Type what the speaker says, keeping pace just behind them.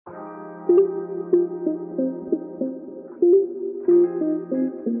Hi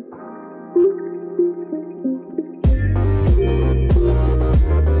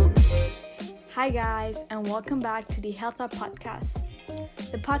guys, and welcome back to the Health Up Podcast.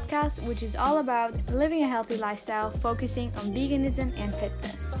 The podcast which is all about living a healthy lifestyle focusing on veganism and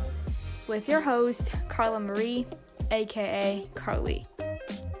fitness. With your host, Carla Marie, aka Carly.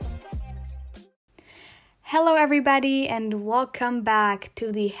 Hello everybody, and welcome back to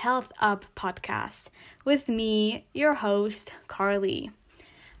the Health Up Podcast with me, your host, Carly.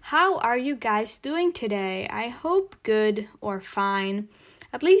 How are you guys doing today? I hope good or fine.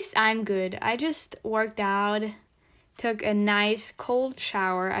 At least I'm good. I just worked out, took a nice cold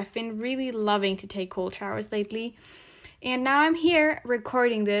shower. I've been really loving to take cold showers lately. And now I'm here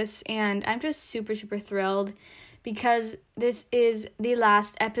recording this, and I'm just super thrilled because this is the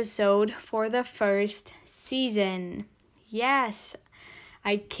last episode for the first season. Yes,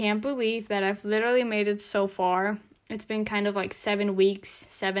 I can't believe that I've literally made it so far. It's been kind of like 7 weeks,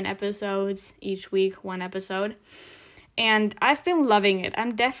 7 episodes, each week 1 episode. And I've been loving it.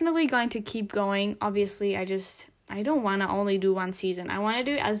 I'm definitely going to keep going. Obviously, I don't want to only do 1 season. I want to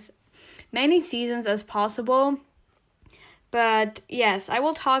do as many seasons as possible. But yes, I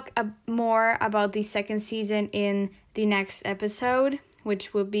will talk more about the second season in the next episode,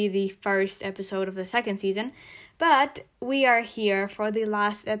 which will be the first episode of the second season. But we are here for the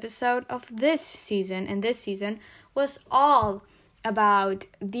last episode of this season. And this season was all about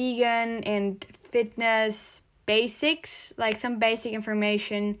vegan and fitness basics, like some basic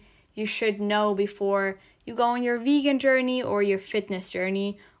information you should know before you go on your vegan journey or your fitness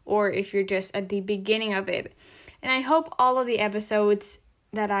journey, or if you're just at the beginning of it. And I hope all of the episodes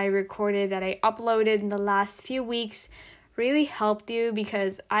that I recorded, that I uploaded in the last few weeks really helped you,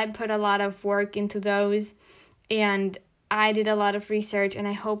 because I put a lot of work into those and I did a lot of research, and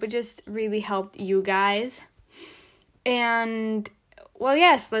I hope it just really helped you guys. And well,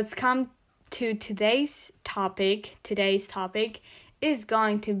 yes, let's come to today's topic. Today's topic is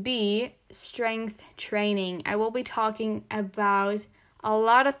going to be strength training. I will be talking about a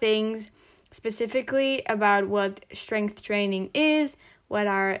lot of things, specifically about what strength training is, what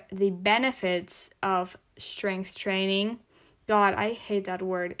are the benefits of strength training. God, I hate that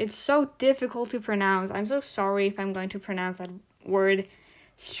word. It's so difficult to pronounce. I'm so sorry if I'm going to pronounce that word,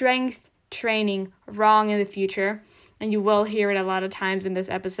 strength training, wrong in the future. And you will hear it a lot of times in this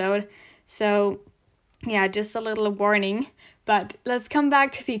episode. So, yeah, just a little warning. But let's come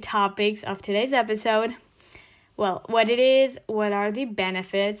back to the topics of today's episode. Well, what it is, what are the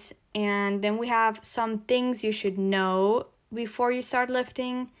benefits, and then we have some things you should know before you start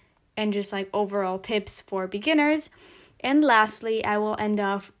lifting, and just like overall tips for beginners. And lastly, I will end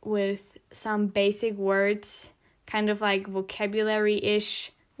off with some basic words, kind of like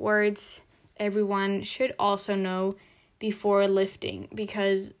vocabulary-ish words everyone should also know before lifting,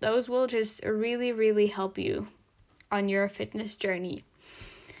 because those will just really help you on your fitness journey.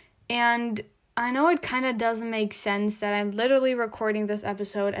 And I know it kind of doesn't make sense that I'm literally recording this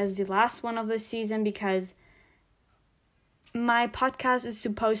episode as the last one of this season, because my podcast is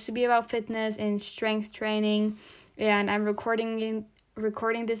supposed to be about fitness and strength training, and I'm recording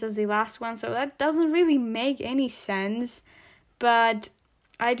this as the last one, so that doesn't really make any sense. But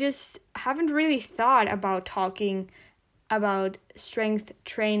I just haven't really thought about talking about strength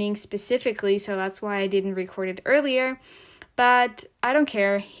training specifically, so that's why I didn't record it earlier. But I don't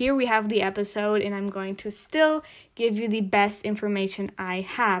care. Here we have the episode, and I'm going to still give you the best information I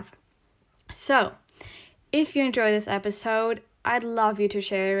have. So, if you enjoy this episode, I'd love you to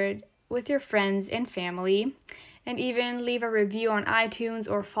share it with your friends and family, and even leave a review on iTunes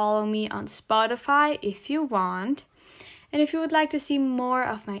or follow me on Spotify if you want. And if you would like to see more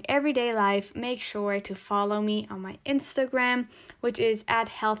of my everyday life, make sure to follow me on my Instagram, which is at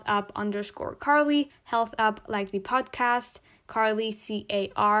healthup_Carly, health up like the podcast, Carly,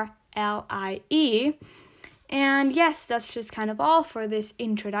 Carlie. And yes, that's just kind of all for this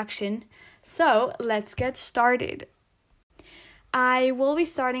introduction. So let's get started. I will be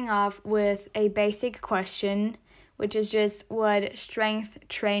starting off with a basic question, which is just what strength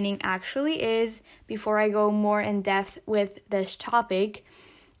training actually is, before I go more in depth with this topic.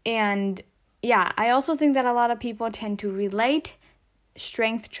 And yeah, I also think that a lot of people tend to relate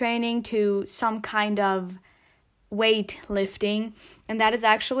strength training to some kind of weight lifting, and that is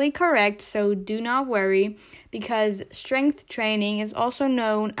actually correct, so do not worry, because strength training is also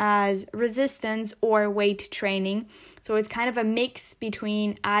known as resistance or weight training. So it's kind of a mix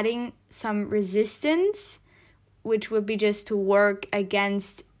between adding some resistance, which would be just to work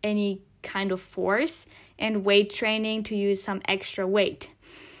against any kind of force, and weight training to use some extra weight.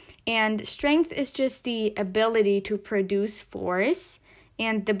 And strength is just the ability to produce force.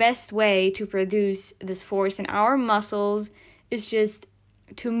 And the best way to produce this force in our muscles is just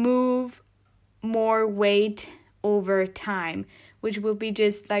to move more weight over time, which will be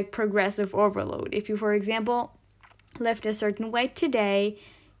just like progressive overload. If you, for example, lift a certain weight today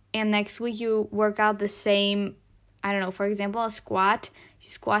and next week you work out the same, I don't know, for example, a squat. You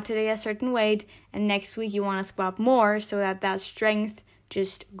squat today a certain weight and next week you want to squat more so that strength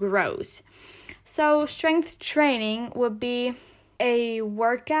just grows. So strength training would be a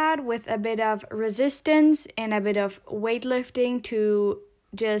workout with a bit of resistance and a bit of weightlifting to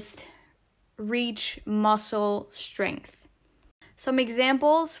just reach muscle strength. Some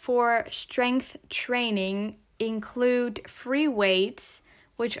examples for strength training include free weights,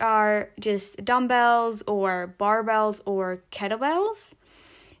 which are just dumbbells or barbells or kettlebells.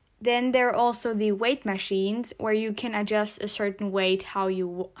 Then there are also the weight machines where you can adjust a certain weight how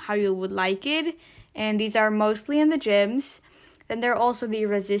you would like it, and these are mostly in the gyms. Then there are also the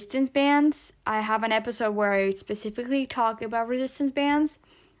resistance bands. I have an episode where I specifically talk about resistance bands.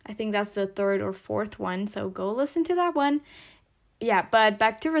 I think that's the third or fourth one, so go listen to that one. Yeah, but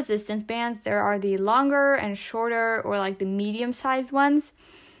back to resistance bands, there are the longer and shorter or like the medium-sized ones.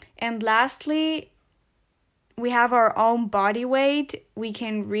 And lastly, we have our own body weight we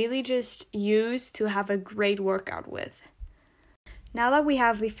can really just use to have a great workout with. Now that we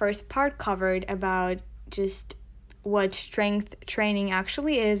have the first part covered about just what strength training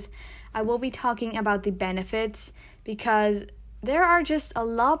actually is, I will be talking about the benefits because there are just a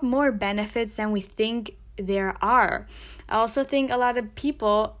lot more benefits than we think there are. I also think a lot of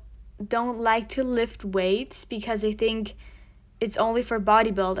people don't like to lift weights because they think it's only for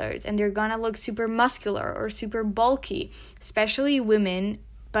bodybuilders and they're gonna look super muscular or super bulky, especially women,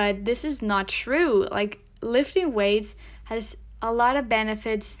 but this is not true. Like, lifting weights has a lot of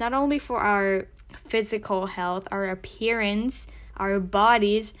benefits, not only for our physical health, our appearance, our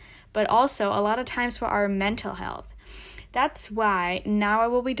bodies, but also a lot of times for our mental health. That's why now I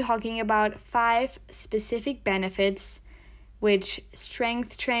will be talking about 5 specific benefits which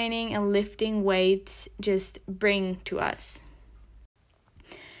strength training and lifting weights just bring to us.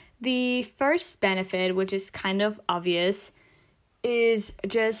 The first benefit, which is kind of obvious, is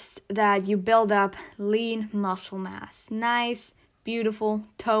just that you build up lean muscle mass. Nice, beautiful,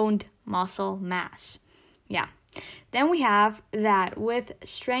 toned muscle mass. Yeah. Then we have that with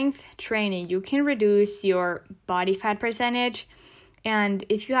strength training, you can reduce your body fat percentage. And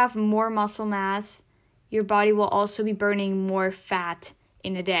if you have more muscle mass, your body will also be burning more fat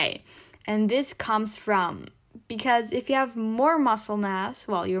in a day. And this comes from, because if you have more muscle mass,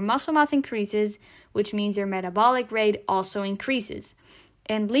 well, your muscle mass increases, which means your metabolic rate also increases.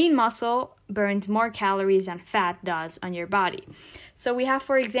 And lean muscle burns more calories than fat does on your body. So we have,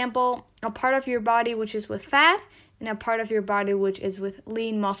 for example, a part of your body which is with fat and a part of your body which is with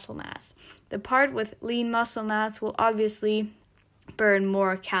lean muscle mass. The part with lean muscle mass will obviously burn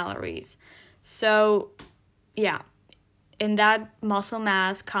more calories. So, yeah, and that muscle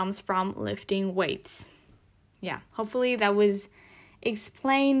mass comes from lifting weights. Yeah, hopefully that was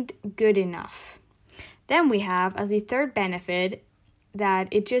explained good enough. Then we have, as the third benefit, that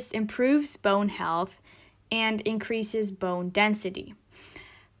it just improves bone health and increases bone density.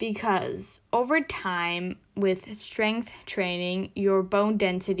 Because over time, with strength training, your bone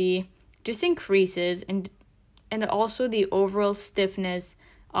density just increases and also the overall stiffness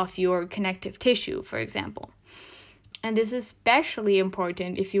of your connective tissue, for example. And this is especially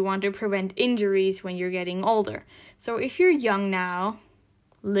important if you want to prevent injuries when you're getting older. So if you're young now,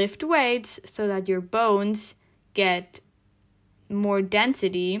 lift weights so that your bones get more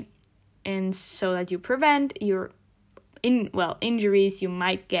density and so that you prevent your injuries you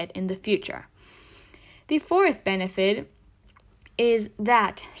might get in the future. The fourth benefit is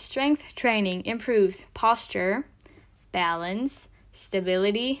that strength training improves posture, balance,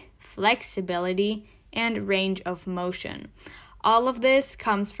 stability, flexibility, and range of motion. All of this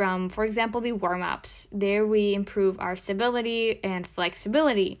comes from, for example, the warm-ups. There we improve our stability and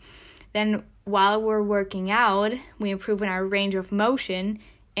flexibility. Then while we're working out, we improve in our range of motion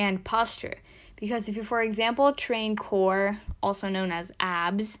and posture. Because if you, for example, train core, also known as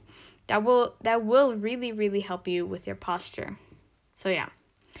abs, that will really, really help you with your posture. So yeah.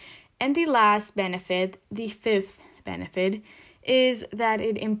 And the last benefit, the fifth benefit, is that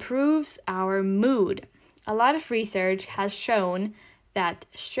it improves our mood. A lot of research has shown that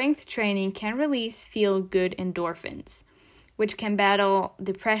strength training can release feel-good endorphins, which can battle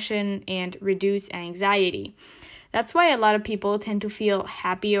depression and reduce anxiety. That's why a lot of people tend to feel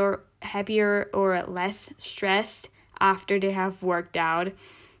happier or less stressed after they have worked out.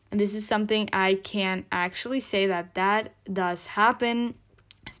 And this is something I can actually say that does happen,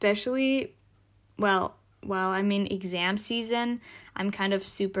 especially, while I'm in exam season. I'm kind of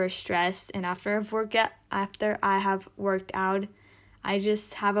super stressed, and after I have worked out, I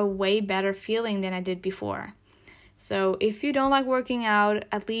just have a way better feeling than I did before. So if you don't like working out,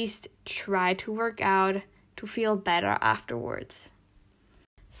 at least try to work out to feel better afterwards.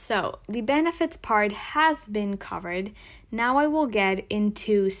 So the benefits part has been covered. Now I will get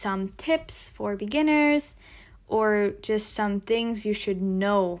into some tips for beginners, or just some things you should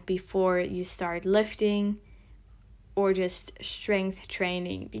know before you start lifting or just strength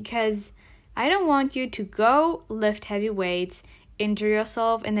training, because I don't want you to go lift heavy weights, injure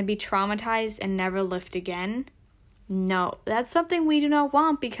yourself, and then be traumatized and never lift again. No, that's something we do not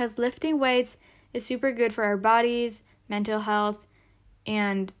want, because lifting weights is super good for our bodies, mental health,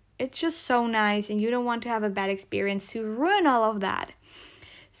 and it's just so nice, and you don't want to have a bad experience to ruin all of that.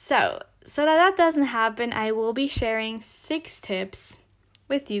 So that doesn't happen, I will be sharing 6 tips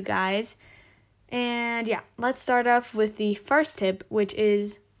with you guys. And yeah, let's start off with the first tip, which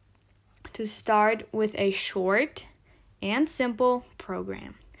is to start with a short and simple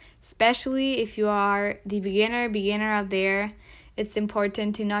program. Especially if you are the beginner out there, it's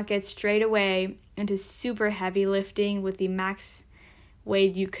important to not get straight away into super heavy lifting with the max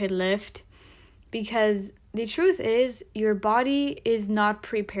weight you could lift, because the truth is your body is not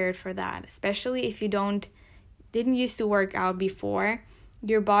prepared for that. Especially if you didn't used to work out before,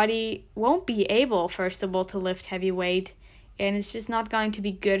 your body won't be able, first of all, to lift heavy weight, and it's just not going to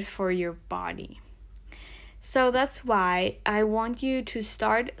be good for your body. So that's why I want you to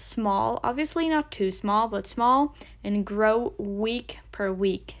start small, obviously not too small, but small, and grow week per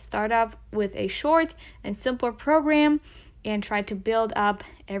week. Start up with a short and simple program and try to build up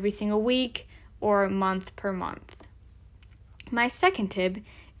every single week or month per month. My second tip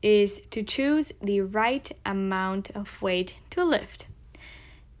is to choose the right amount of weight to lift.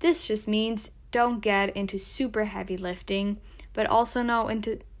 This just means don't get into super heavy lifting, but also not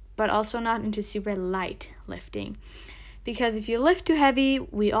into super light lifting. Because if you lift too heavy,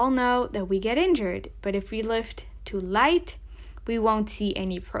 we all know that we get injured. But if we lift too light, we won't see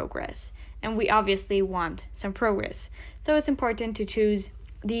any progress. And we obviously want some progress. So it's important to choose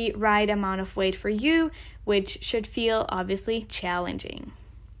the right amount of weight for you, which should feel obviously challenging.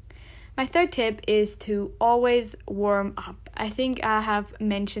 My third tip is to always warm up. I think I have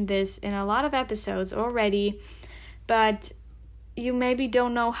mentioned this in a lot of episodes already, but you maybe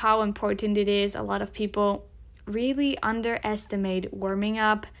don't know how important it is. A lot of people really underestimate warming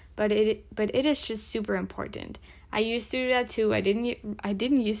up, but it is just super important. I used to do that too. I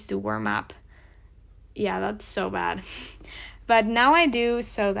didn't used to warm up. Yeah, that's so bad. But now I do,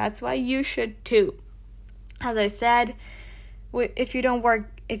 so that's why you should too. As I said, if you don't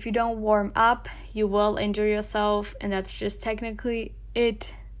warm up, you will injure yourself, and that's just technically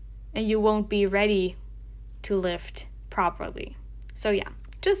it, and you won't be ready to lift properly. So yeah,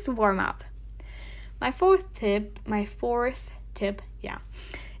 just warm up. My fourth tip,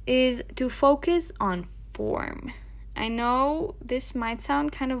 is to focus on form. I know this might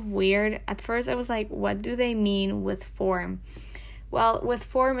sound kind of weird. At first I was like, what do they mean with form? Well, with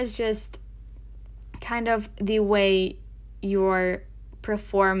form is just kind of the way you're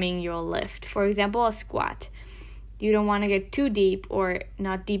performing your lift. For example, a squat. You don't want to get too deep or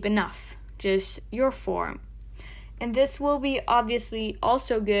not deep enough. Just your form. And this will be obviously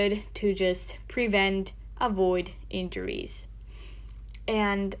also good to just avoid injuries.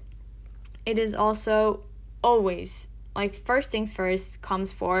 And it is also always, like, first things first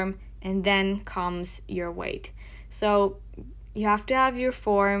comes form, and then comes your weight. So you have to have your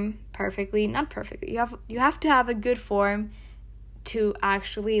form not perfectly. You have to have a good form to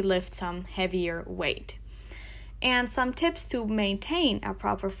actually lift some heavier weight. And some tips to maintain a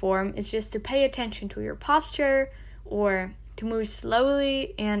proper form is just to pay attention to your posture, or to move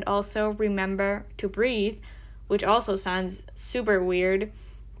slowly, and also remember to breathe, which also sounds super weird,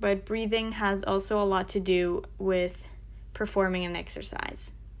 but breathing has also a lot to do with performing an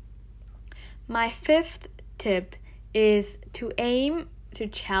exercise. My fifth tip is to aim to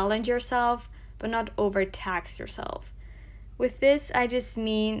challenge yourself, but not overtax yourself. With this, I just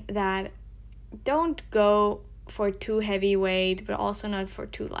mean that don't go for too heavy weight, but also not for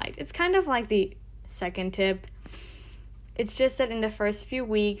too light. It's kind of like the second tip. It's just that in the first few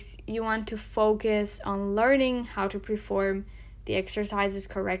weeks, you want to focus on learning how to perform the exercises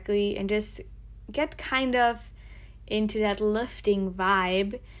correctly and just get kind of into that lifting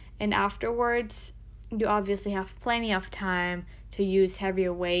vibe. And afterwards, you obviously have plenty of time to use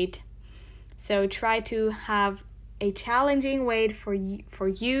heavier weight. So try to have a challenging weight for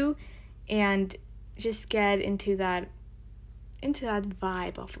you and just get into that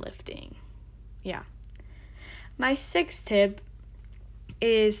vibe of lifting. Yeah. My 6th tip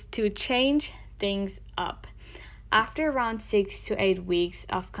is to change things up. After around 6 to 8 weeks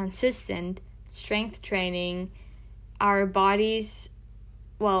of consistent strength training, our bodies,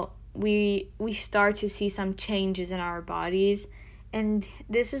 we start to see some changes in our bodies, and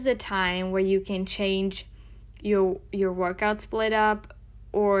this is the time where you can change your workout split up,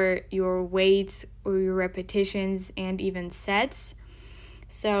 or your weights, or your repetitions, and even sets.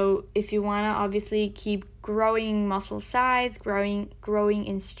 So if you want to obviously keep growing muscle size, growing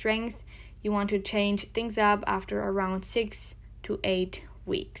in strength, you want to change things up after around 6 to 8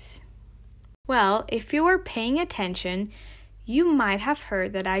 weeks. Well, if you were paying attention, you might have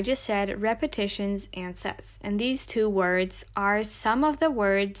heard that I just said repetitions and sets. And these two words are some of the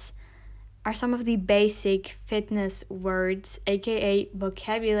basic fitness words, aka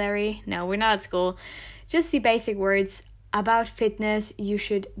vocabulary. No, we're not at school. Just the basic words about fitness you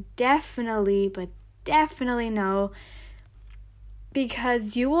should definitely know,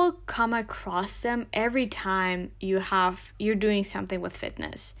 because you will come across them every time you're doing something with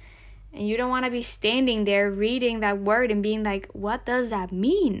fitness. And you don't want to be standing there reading that word and being like, what does that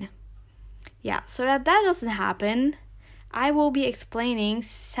mean? Yeah, so that doesn't happen, I will be explaining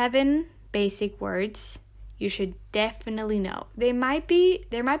 7 basic words you should definitely know. There might be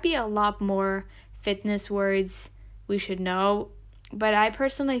a lot more fitness words we should know, but I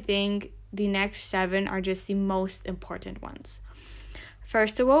personally think the next 7 are just the most important ones.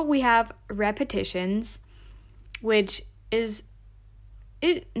 First of all, we have repetitions, which is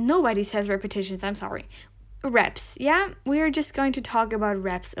nobody says repetitions, I'm sorry. Reps, yeah? We are just going to talk about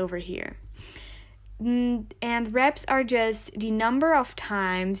reps over here. And reps are just the number of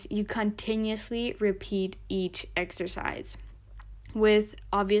times you continuously repeat each exercise with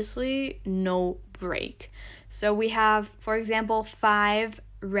obviously no break. So we have, for example, 5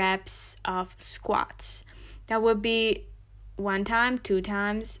 reps of squats. That would be 1 time, 2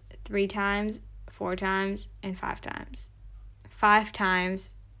 times, 3 times, 4 times, and 5 times. 5 times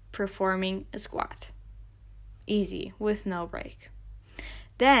performing a squat. Easy, with no break.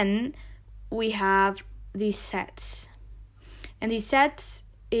 Then we have the sets. And the sets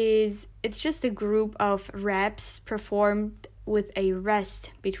it's just a group of reps performed with a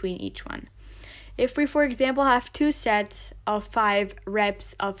rest between each one. If we, for example, have 2 sets of 5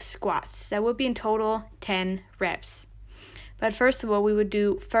 reps of squats, that would be in total 10 reps. But first of all, we would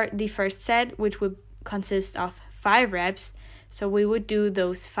do the first set, which would consist of 5 reps. So we would do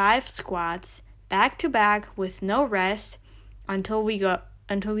those 5 squats back to back with no rest until we got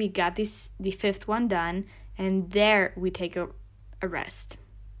the 5th one done, and there we take a rest.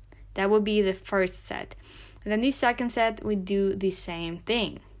 That would be the first set. And then the second set, we do the same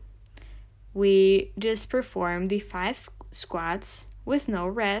thing. We just perform the 5 squats with no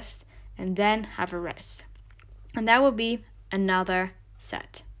rest and then have a rest. And that will be another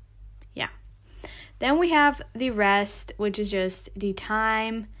set. Yeah. Then we have the rest, which is just the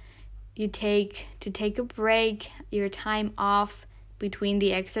time you take to take a break, your time off between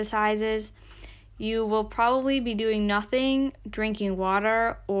the exercises. You will probably be doing nothing, drinking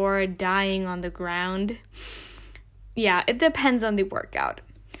water, or dying on the ground. Yeah, it depends on the workout.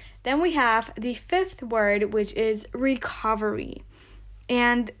 Then we have the 5th word, which is recovery.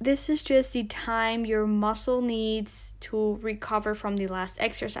 And this is just the time your muscle needs to recover from the last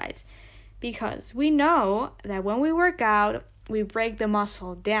exercise. Because we know that when we work out, we break the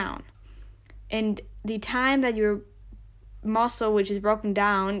muscle down. And the time that your muscle, which is broken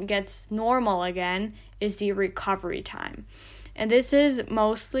down, gets normal again is the recovery time. And this is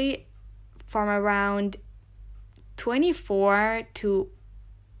mostly from around 24 to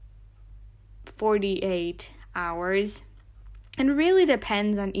 48 hours. And really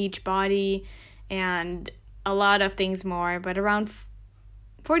depends on each body and a lot of things more, but around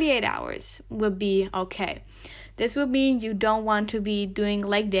 48 hours would be okay. This would mean you don't want to be doing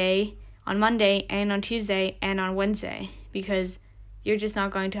leg day on Monday and on Tuesday and on Wednesday, because you're just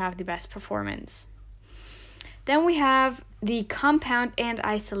not going to have the best performance. Then we have the compound and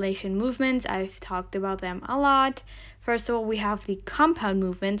isolation movements. I've talked about them a lot. First of all, we have the compound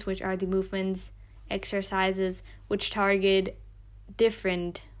movements, which are the movements, exercises, which target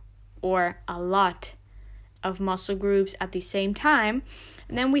different or a lot of muscle groups at the same time.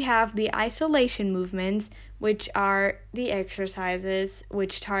 And then we have the isolation movements, which are the exercises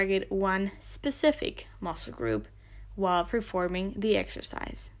which target one specific muscle group while performing the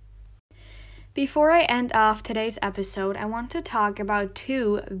exercise. Before I end off today's episode, I want to talk about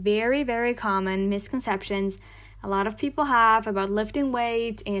 2 very, very common misconceptions a lot of people have about lifting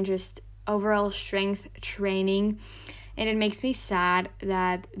weights and just overall strength training. And it makes me sad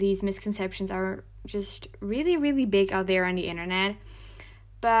that these misconceptions are just really, really big out there on the internet.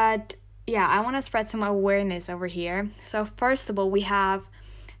 But yeah, I want to spread some awareness over here. So first of all, we have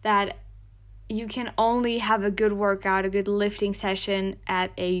that you can only have a good workout, a good lifting session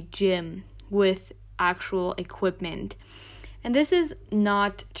at a gym with actual equipment. And this is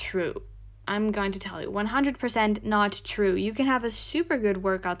not true. I'm going to tell you, 100% not true. You can have a super good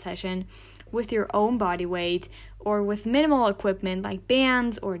workout session with your own body weight or with minimal equipment like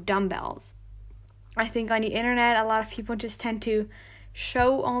bands or dumbbells. I think on the internet, a lot of people just tend to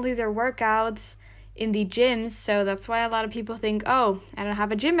show only their workouts in the gyms, so that's why a lot of people think, oh, I don't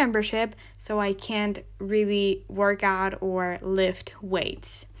have a gym membership, so I can't really work out or lift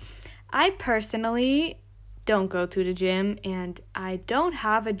weights. I personally don't go to the gym, and I don't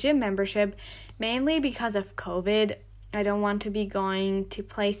have a gym membership mainly because of COVID. I don't want to be going to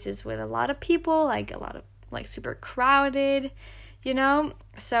places with a lot of people, like super crowded,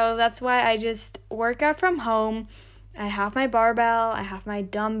 so that's why I just work out from home. I have my barbell, I have my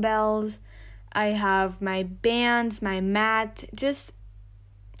dumbbells, I have my bands, my mat, just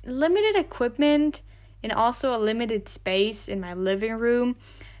limited equipment and also a limited space in my living room,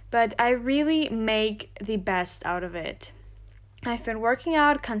 but I really make the best out of it. I've been working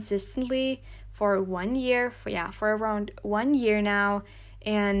out consistently for 1 year, for around 1 year now,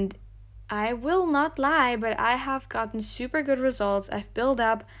 and I will not lie, but I have gotten super good results. I've built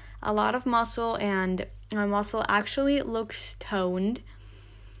up a lot of muscle, and my muscle actually looks toned.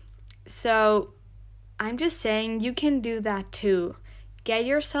 So I'm just saying you can do that too. Get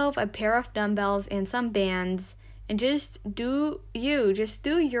yourself a pair of dumbbells and some bands and just do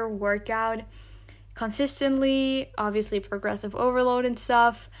your workout consistently, obviously progressive overload and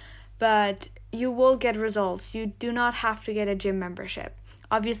stuff, but you will get results. You do not have to get a gym membership.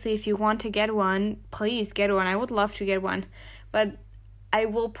 Obviously, if you want to get one, please get one. I would love to get one, but I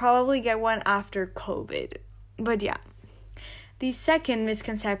will probably get one after COVID. But yeah. The second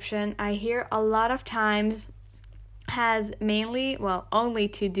misconception I hear a lot of times has only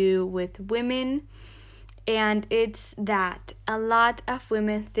to do with women, and it's that a lot of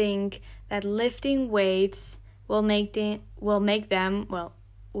women think that lifting weights will make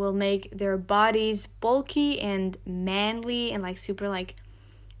their bodies bulky and manly and super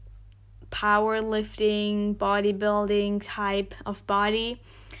powerlifting, bodybuilding type of body.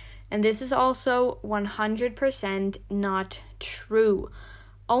 And this is also 100% not true.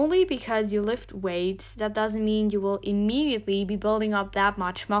 Only because you lift weights, that doesn't mean you will immediately be building up that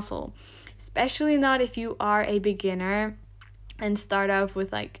much muscle. Especially not if you are a beginner and start off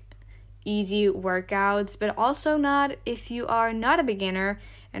with easy workouts, but also not if you are not a beginner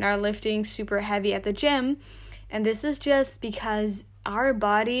and are lifting super heavy at the gym. And this is just because our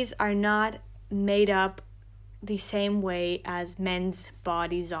bodies are not made up the same way as men's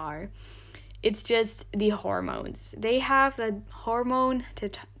bodies are. It's just the hormones. They have the hormone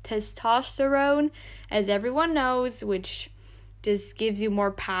testosterone, as everyone knows, which just gives you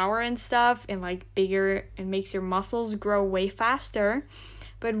more power and stuff and bigger and makes your muscles grow way faster.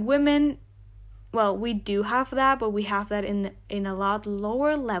 But women, we do have that, but we have that in a lot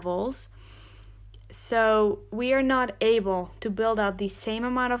lower levels. So we are not able to build up the same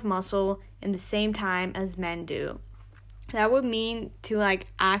amount of muscle in the same time as men do. That would mean to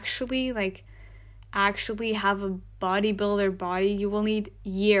actually have a bodybuilder body, you will need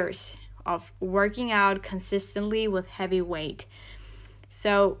years of working out consistently with heavy weight.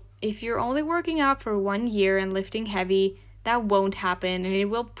 So if you're only working out for 1 year and lifting heavy, that won't happen, and it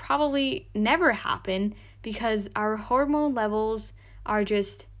will probably never happen because our hormone levels are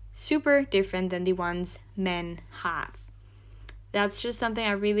just super different than the ones men have. That's just something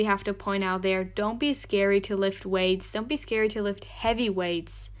I really have to point out there. Don't be scary to lift weights. Don't be scary to lift heavy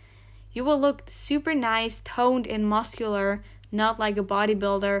weights. You will look super nice, toned, and muscular, not like a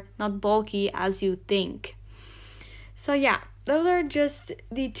bodybuilder, not bulky as you think. So yeah, those are just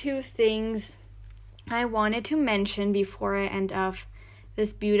the two things I wanted to mention before I end off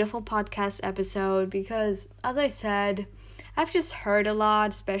this beautiful podcast episode, because as I said, I've just heard a lot,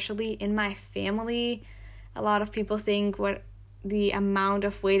 especially in my family. A lot of people think the amount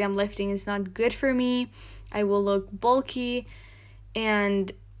of weight I'm lifting is not good for me. I will look bulky,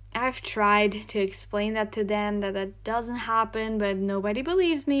 and I've tried to explain that to them that doesn't happen, but nobody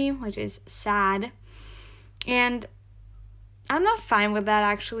believes me, which is sad. And I'm not fine with that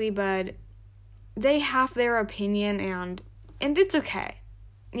actually, but they have their opinion, and it's okay.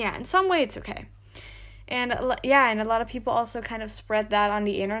 Yeah, in some way it's okay. And a lot of people also kind of spread that on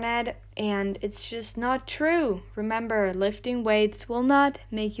the internet, And it's just not true. Remember, lifting weights will not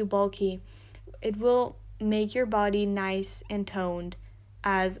make you bulky. It will make your body nice and toned,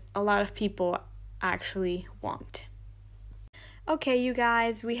 as a lot of people actually want. Okay, you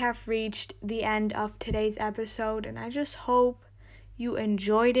guys, we have reached the end of today's episode, and I just hope you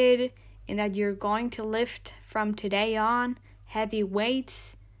enjoyed it and that you're going to lift from today on heavy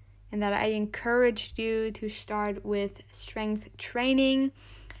weights, and that I encouraged you to start with strength training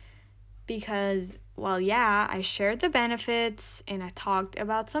because, well, yeah, I shared the benefits and I talked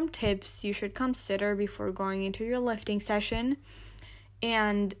about some tips you should consider before going into your lifting session.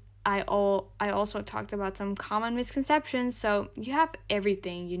 And I also talked about some common misconceptions, so you have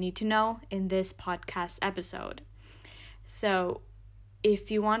everything you need to know in this podcast episode. So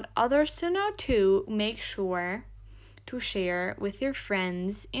if you want others to know too, make sure to share with your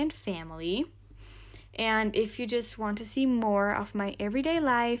friends and family. And if you just want to see more of my everyday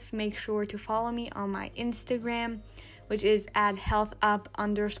life, make sure to follow me on my Instagram, which is at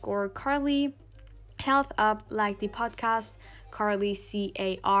healthup_Carly. Health Up like the podcast, Carly,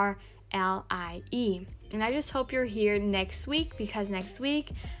 Carlie. And I just hope you're here next week, because next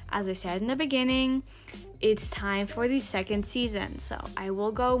week, as I said in the beginning, it's time for the second season. So I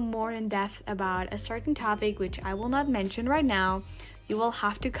will go more in depth about a certain topic, which I will not mention right now. You will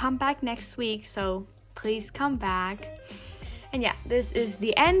have to come back next week, so please come back. And yeah, this is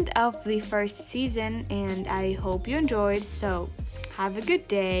the end of the first season, and I hope you enjoyed. So have a good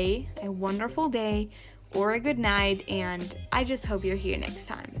day, a wonderful day, or a good night, and I just hope you're here next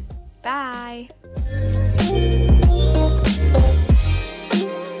time. Bye!